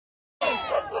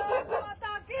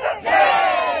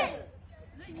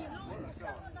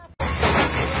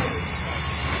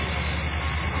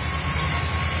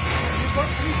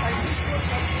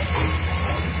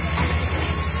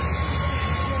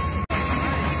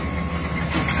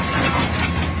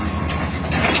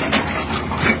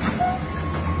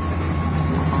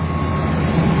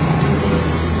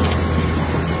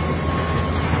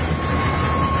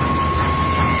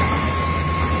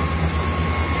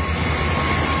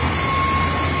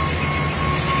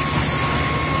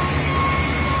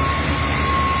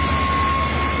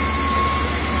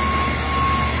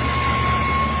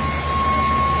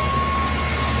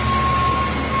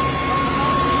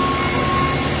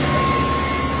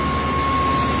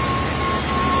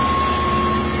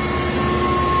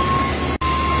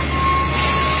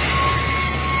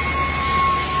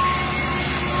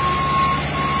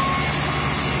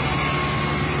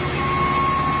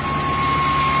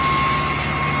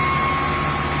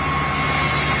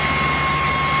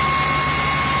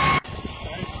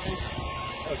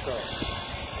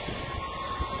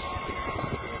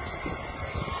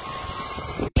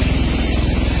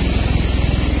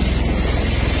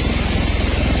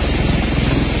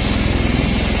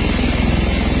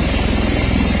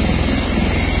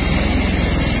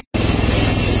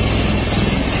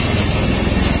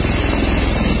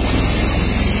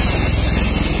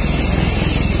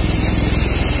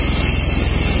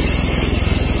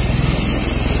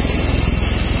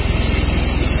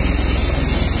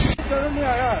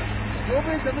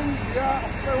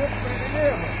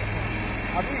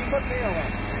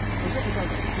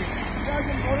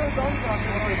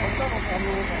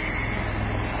होगा।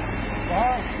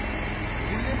 वहाँ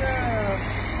दिल्ली में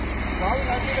राहुल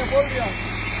गांधी ने बोल दिया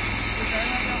कि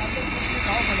चाइना ने हम लोग के लिए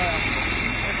गाँव बनाया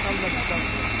 1 साल में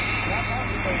क्या कहा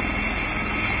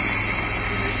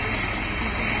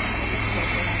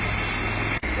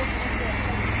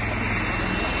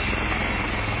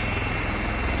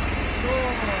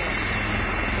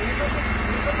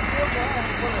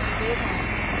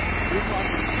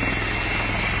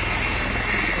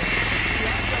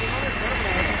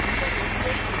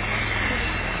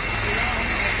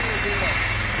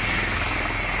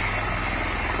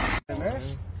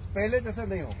पहले जैसा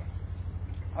नहीं होगा।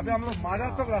 अभी हम लोग माजा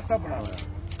तक रास्ता बना रहे हैं।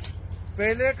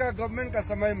 पहले का गवर्नमेंट का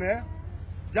समय में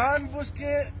जानबूझ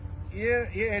के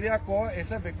ये एरिया को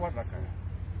ऐसे बैकवर्ड रखा है।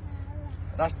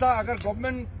 रास्ता अगर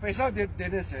गवर्नमेंट पैसा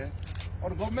देने से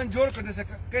और गवर्नमेंट जोर करने से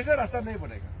कैसे रास्ता नहीं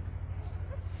बनेगा।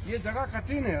 ये जगह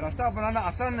कठिन है, रास्ता बनाना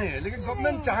आसान नहीं है, लेकिन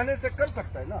गवर्नमेंट चाहने से कर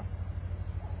सकता है ना।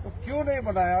 तो क्यों नहीं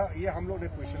बनाया, ये हम लोग ने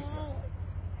क्वेश्चन किया।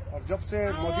 और जब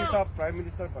से मोदी साहब प्राइम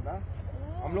मिनिस्टर बना,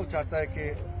 हम लोग चाहता है कि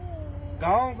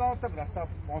गांव-गांव तक रास्ता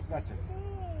पहुंचना चाहिए।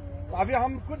 तो अभी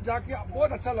हम खुद जाके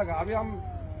बहुत अच्छा लगा। अभी हम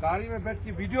गाड़ी में बैठ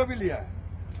के वीडियो भी लिया है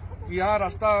कि यहाँ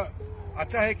रास्ता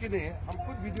अच्छा है कि नहीं। हम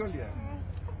खुद वीडियो लिया है।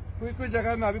 कोई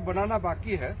जगह में अभी बनाना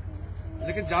बाकी है,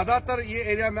 लेकिन ज्यादातर ये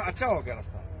एरिया में अच्छा हो गया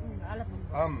रास्ता।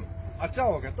 हम अच्छा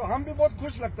हो गया तो हम भी बहुत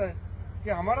खुश लगता है कि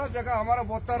हमारा जगह, हमारा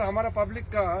वोटर, हमारा पब्लिक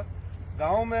का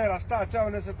गांव में रास्ता अच्छा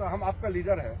होने से तो हम आपका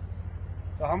लीडर है,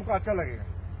 तो हमको अच्छा लगेगा।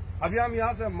 अभी हम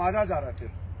यहाँ से माजा जा रहे हैं,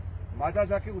 फिर माजा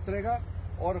जाके उतरेगा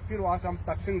और फिर वहां से हम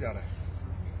तकसिंग जा रहे हैं,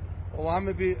 और वहां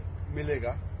में भी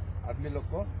मिलेगा आदमी लोग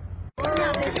को।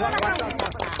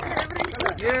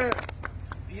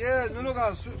 ये दोनों का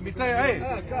मिठाई है।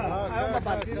 अच्छा,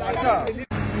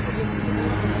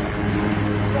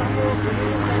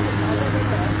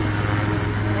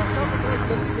 रास्ता पकड़ा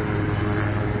जल्दी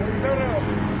इधर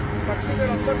तकसीम में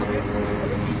रास्ता पकड़े।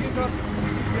 अभी डीजी साहब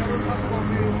को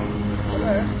बोला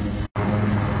है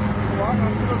वहाँ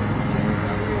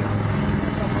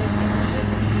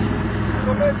तो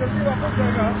मैं जल्दी वापस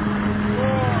जाएगा। तो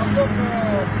हम लोग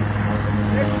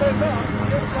नेक्स्ट टाइम में हम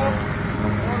सीएम साहब और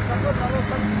डॉक्टर लालू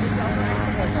साहब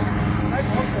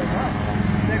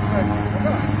नेक्स्ट टाइम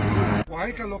होगा।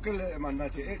 वहीं का लोकल मानना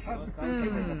चाहिए, एक साथ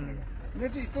नहीं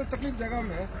तो इतना तकलीफ जगह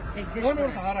में कौन और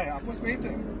सहारा है, आपस में ही थे।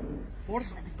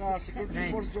 फोर्स का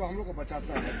सिक्योरिटी फोर्स जो हम लोग को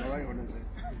बचाता है लड़ाई होने से,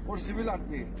 और सिविल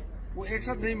आदमी वो एक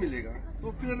साथ नहीं मिलेगा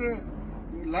तो फिर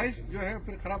लाइफ जो है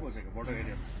फिर खराब हो जाएगा बॉर्डर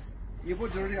एरिया में। ये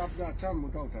बहुत जरूरी, आपने अच्छा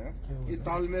मुद्दा उठाया। ये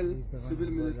तालमेल सिविल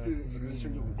मिलिट्री रिलेशन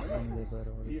जो होता है ना,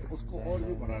 ये उसको और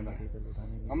भी बढ़ाना है।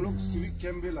 हम लोग सिविक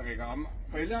कैंप भी लगेगा। हम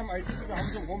पहले हम आईटीबी का, हम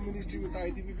जो होम मिनिस्ट्री में था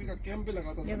आईटीबीपी का कैंप भी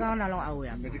लगाता था,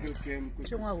 मेडिकल कैंप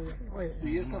कुछ, तो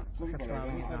ये सब को भी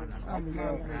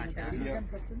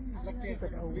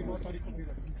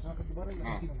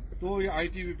बढ़ाएगा। तो ये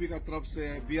आईटीबीपी का तरफ से,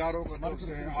 बीआरओ का तरफ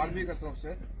से, आर्मी का तरफ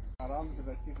से आराम से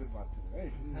बैठ के फिर बात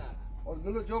करेंगे, और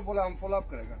जो बोला हम फॉलो अप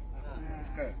करेगा।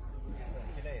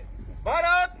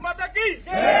 भारत माता की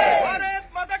जय, भारत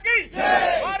माता की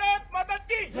जय, भारत माता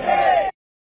की जय।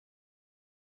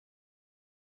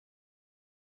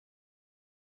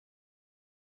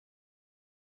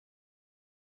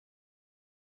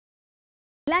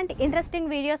 ఇలాంటి ఇంట్రెస్టింగ్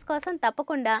వీడియోస్ కోసం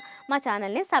తప్పకుండా మా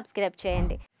ఛానల్ని సబ్స్క్రైబ్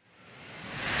చేయండి.